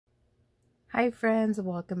Hi friends,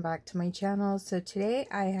 welcome back to my channel. So today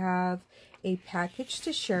I have a package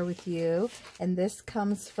to share with you, and this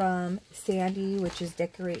comes from Sandy, which is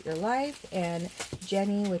Decorate Your Life, and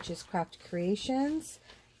Jenny, which is Craft Creations.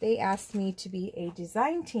 They asked me to be a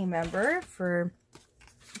design team member for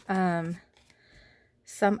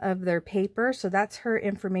some of their paper, so that's her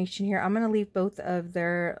information here. I'm going to leave both of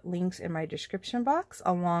their links in my description box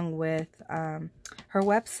along with her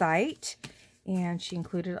website. And she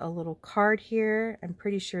included a little card here. I'm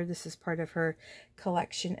pretty sure this is part of her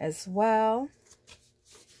collection as well.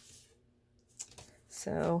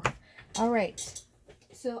 So, all right.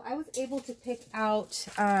 So I was able to pick out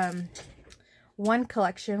one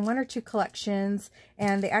or two collections,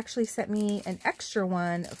 and they actually sent me an extra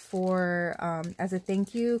one for as a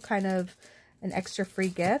thank you, kind of an extra free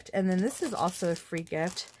gift. And then this is also a free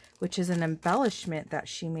gift, which is an embellishment that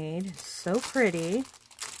she made. So pretty.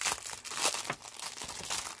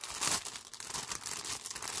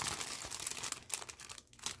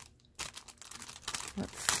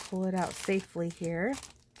 Let's pull it out safely here.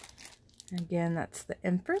 Again, that's the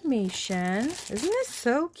information. Isn't this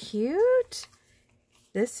so cute?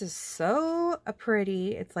 This is so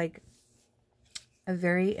pretty. It's like a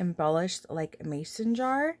very embellished, like a mason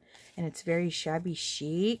jar, and it's very shabby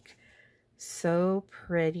chic. So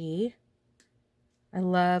pretty. I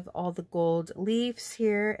love all the gold leaves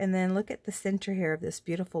here. And then look at the center here of this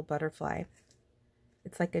beautiful butterfly.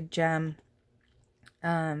 It's like a gem.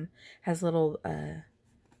 Has little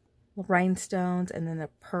rhinestones and then a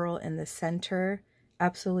pearl in the center.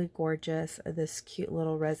 Absolutely gorgeous. This cute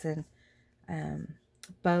little resin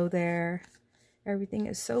bow there. Everything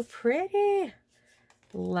is so pretty.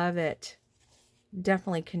 Love it.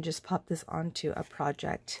 Definitely can just pop this onto a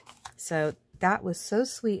project. So that was so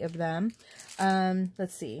sweet of them.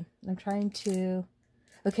 Let's see. I'm trying to...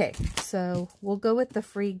 Okay, so we'll go with the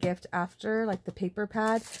free gift after, like the paper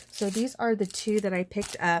pad. So these are the two that I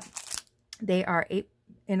picked up. They are 8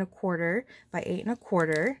 1/4 by 8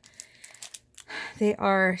 1/4. They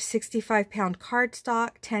are 65-pound cardstock,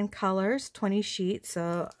 10 colors, 20 sheets.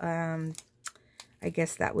 So I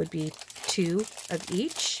guess that would be 2 of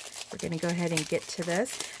each. We're going to go ahead and get to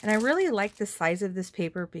this. And I really like the size of this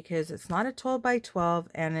paper because it's not a 12 by 12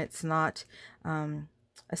 and it's not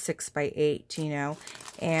a 6 by 8, you know.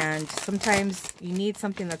 And sometimes you need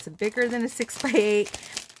something that's bigger than a 6 by 8,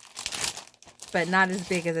 but not as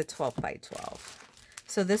big as a 12 by 12.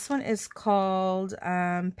 So this one is called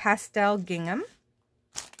Pastel Gingham.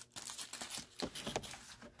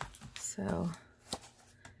 So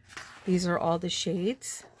these are all the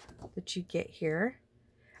shades that you get here.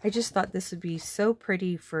 I just thought this would be so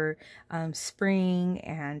pretty for spring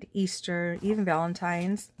and Easter, even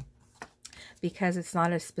Valentine's, because it's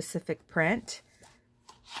not a specific print.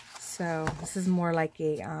 So this is more like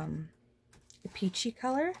a peachy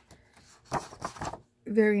color.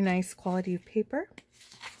 Very nice quality of paper.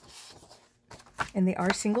 And they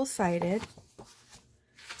are single-sided.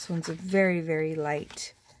 This one's a very, very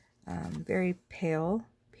light, very pale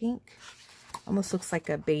pink. Almost looks like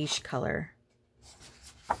a beige color.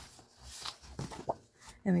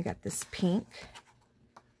 And we got this pink.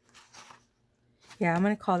 Yeah, I'm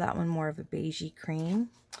going to call that one more of a beigey cream.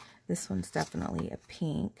 This one's definitely a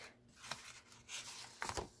pink.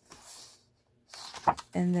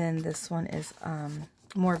 And then this one is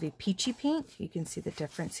more of a peachy pink. You can see the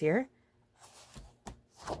difference here.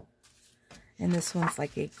 And this one's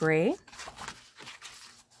like a gray.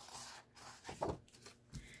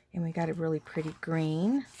 And we got a really pretty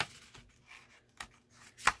green.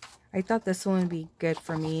 I thought this one would be good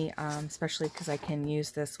for me, especially because I can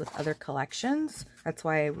use this with other collections. That's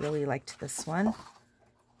why I really liked this one.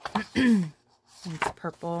 It's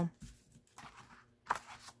purple.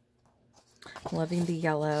 Loving the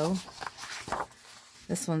yellow.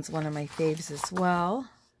 This one's one of my faves as well.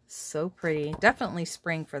 So pretty. Definitely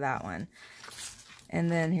spring for that one. And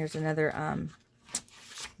then here's another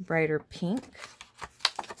brighter pink.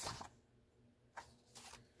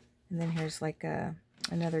 And then here's like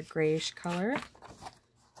another grayish color.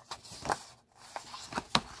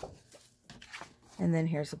 And then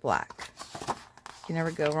here's a black. You can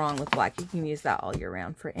never go wrong with black. You can use that all year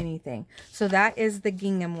round for anything. So that is the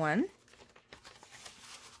gingham one.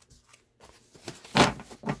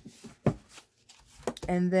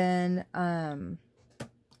 And then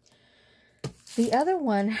the other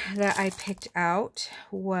one that I picked out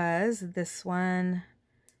was this one,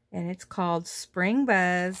 and it's called Spring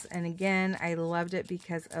Buzz. And again, I loved it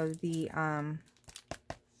because of the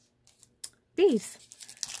bees.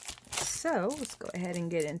 So let's go ahead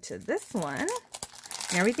and get into this one.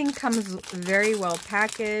 And everything comes very well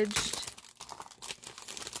packaged.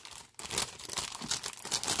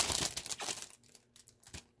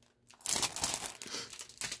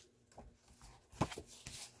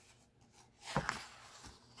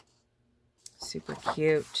 Super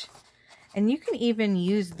cute. And you can even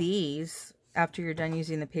use these after you're done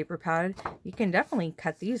using the paper pad. You can definitely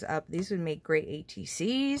cut these up. These would make great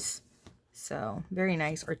ATCs. So, very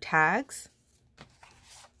nice. Or tags.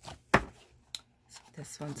 So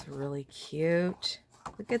this one's really cute.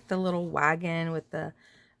 Look at the little wagon with the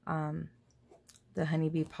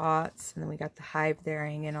honeybee pots. And then we got the hive there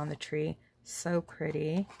hanging on the tree. So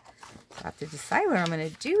pretty. So I have to decide what I'm going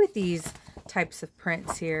to do with these types of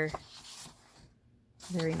prints here.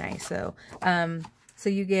 Very nice. So, so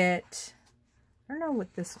you get, I don't know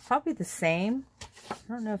what this, probably the same. I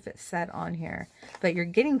don't know if it said on here, but you're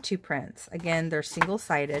getting 2 prints. Again, they're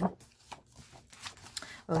single-sided.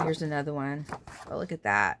 Oh, here's another one. Oh, look at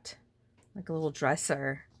that. Like a little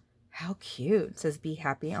dresser. How cute. It says be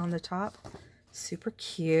happy on the top. Super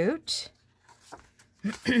cute.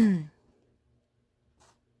 You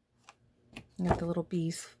got the little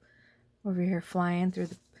bees over here flying through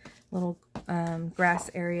the little grass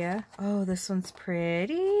area. Oh, this one's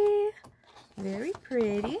pretty. Very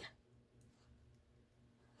pretty.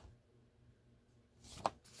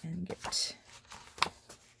 And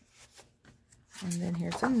then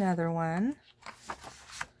here's another one.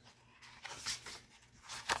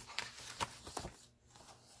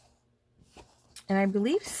 And I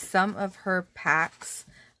believe some of her packs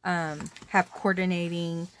have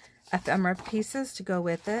coordinating ephemera pieces to go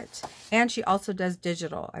with it. And she also does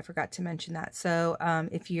digital. I forgot to mention that. So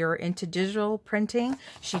if you're into digital printing,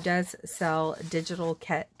 she does sell digital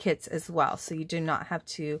kits as well. So you do not have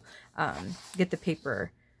to get the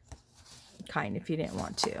paper kind if you didn't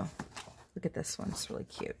want to. Look at this one. It's really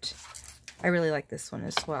cute. I really like this one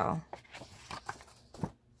as well.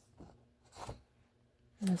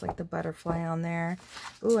 There's like the butterfly on there.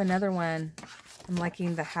 Ooh, another one. I'm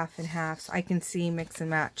liking the half and half. So I can see mix and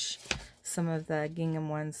match some of the gingham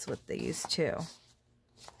ones with these too.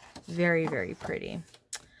 Very, very pretty.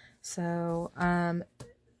 So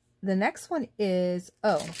the next one is,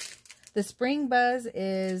 oh, the Spring Buzz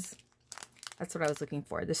is, that's what I was looking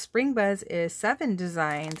for. The Spring Buzz is 7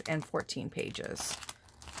 designs and 14 pages.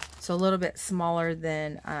 So a little bit smaller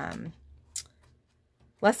than,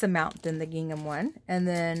 less amount than the gingham one. And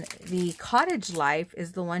then the Cottage Life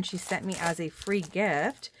is the one she sent me as a free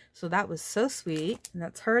gift. So that was so sweet. And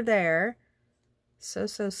that's her there. So,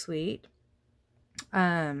 so sweet.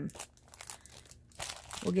 We'll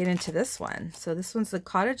get into this one. So this one's the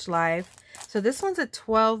Cottage Life. So this one's a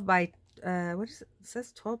 12 by, what is it? It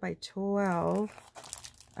says 12 by 12.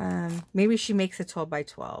 Maybe she makes a 12 by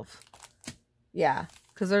 12. Yeah,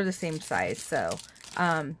 because they're the same size. So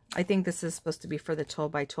I think this is supposed to be for the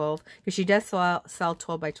 12 by 12 because she does sell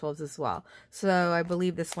 12 by 12s as well. So I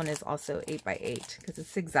believe this one is also 8 by 8 because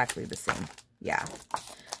it's exactly the same. Yeah.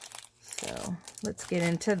 So let's get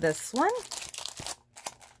into this one.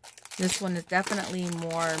 This one is definitely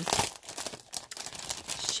more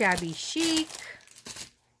shabby chic.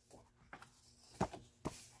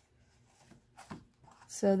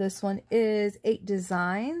 So this one is 8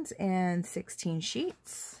 designs and 16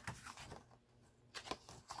 sheets.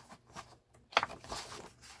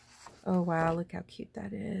 Oh, wow. Look how cute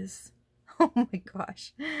that is. Oh, my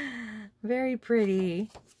gosh. Very pretty.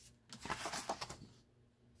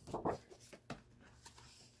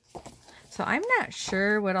 So I'm not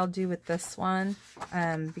sure what I'll do with this one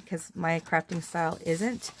because my crafting style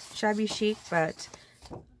isn't shabby chic, but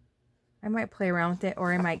I might play around with it,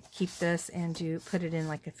 or I might keep this and put it in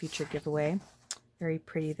like a future giveaway. Very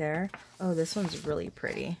pretty there. Oh, this one's really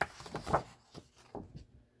pretty.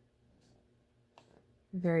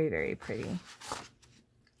 Very, very pretty.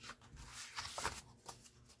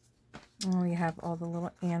 Oh, you have all the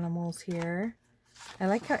little animals here. I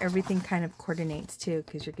like how everything kind of coordinates too,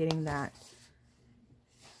 because you're getting that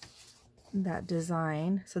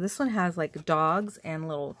design. So this one has like dogs and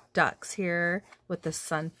little ducks here with the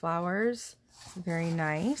sunflowers. Very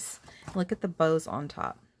nice. Look at the bows on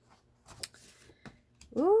top.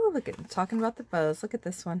 Ooh, look at, talking about the bows. Look at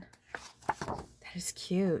this one. That is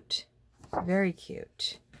cute. Very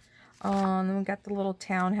cute. And then we got the little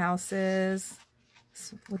townhouses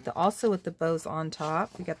with the, also with the bows on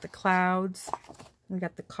top. We got the clouds. We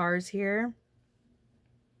got the cars here.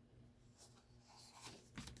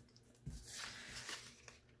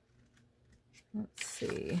 Let's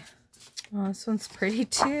see. Oh, this one's pretty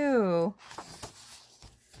too.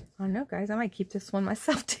 I don't know, guys. I might keep this one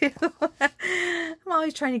myself too. I'm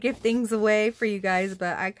always trying to give things away for you guys,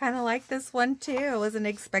 but I kind of like this one too. I wasn't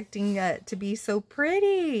expecting it to be so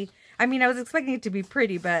pretty. I mean, I was expecting it to be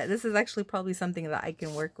pretty, but this is actually probably something that I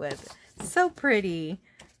can work with. So pretty.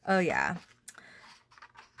 Oh, yeah.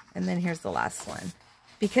 And then here's the last one.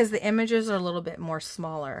 Because the images are a little bit more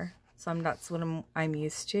smaller. So that's what I'm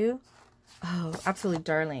used to. Oh, absolutely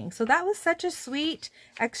darling. So that was such a sweet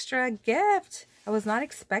extra gift. I was not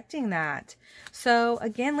expecting that. So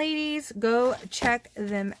again, ladies, go check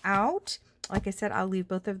them out. Like I said, I'll leave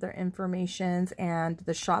both of their informations and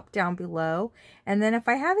the shop down below. And then if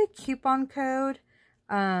I have a coupon code,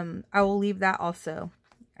 I will leave that also.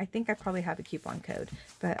 I think I probably have a coupon code,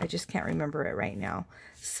 but I just can't remember it right now.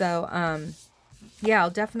 So, yeah, I'll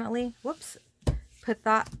definitely, put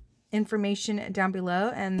that information down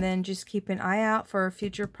below, and then just keep an eye out for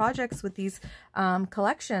future projects with these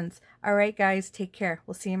collections. All right, guys, take care.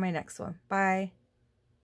 We'll see you in my next one. Bye.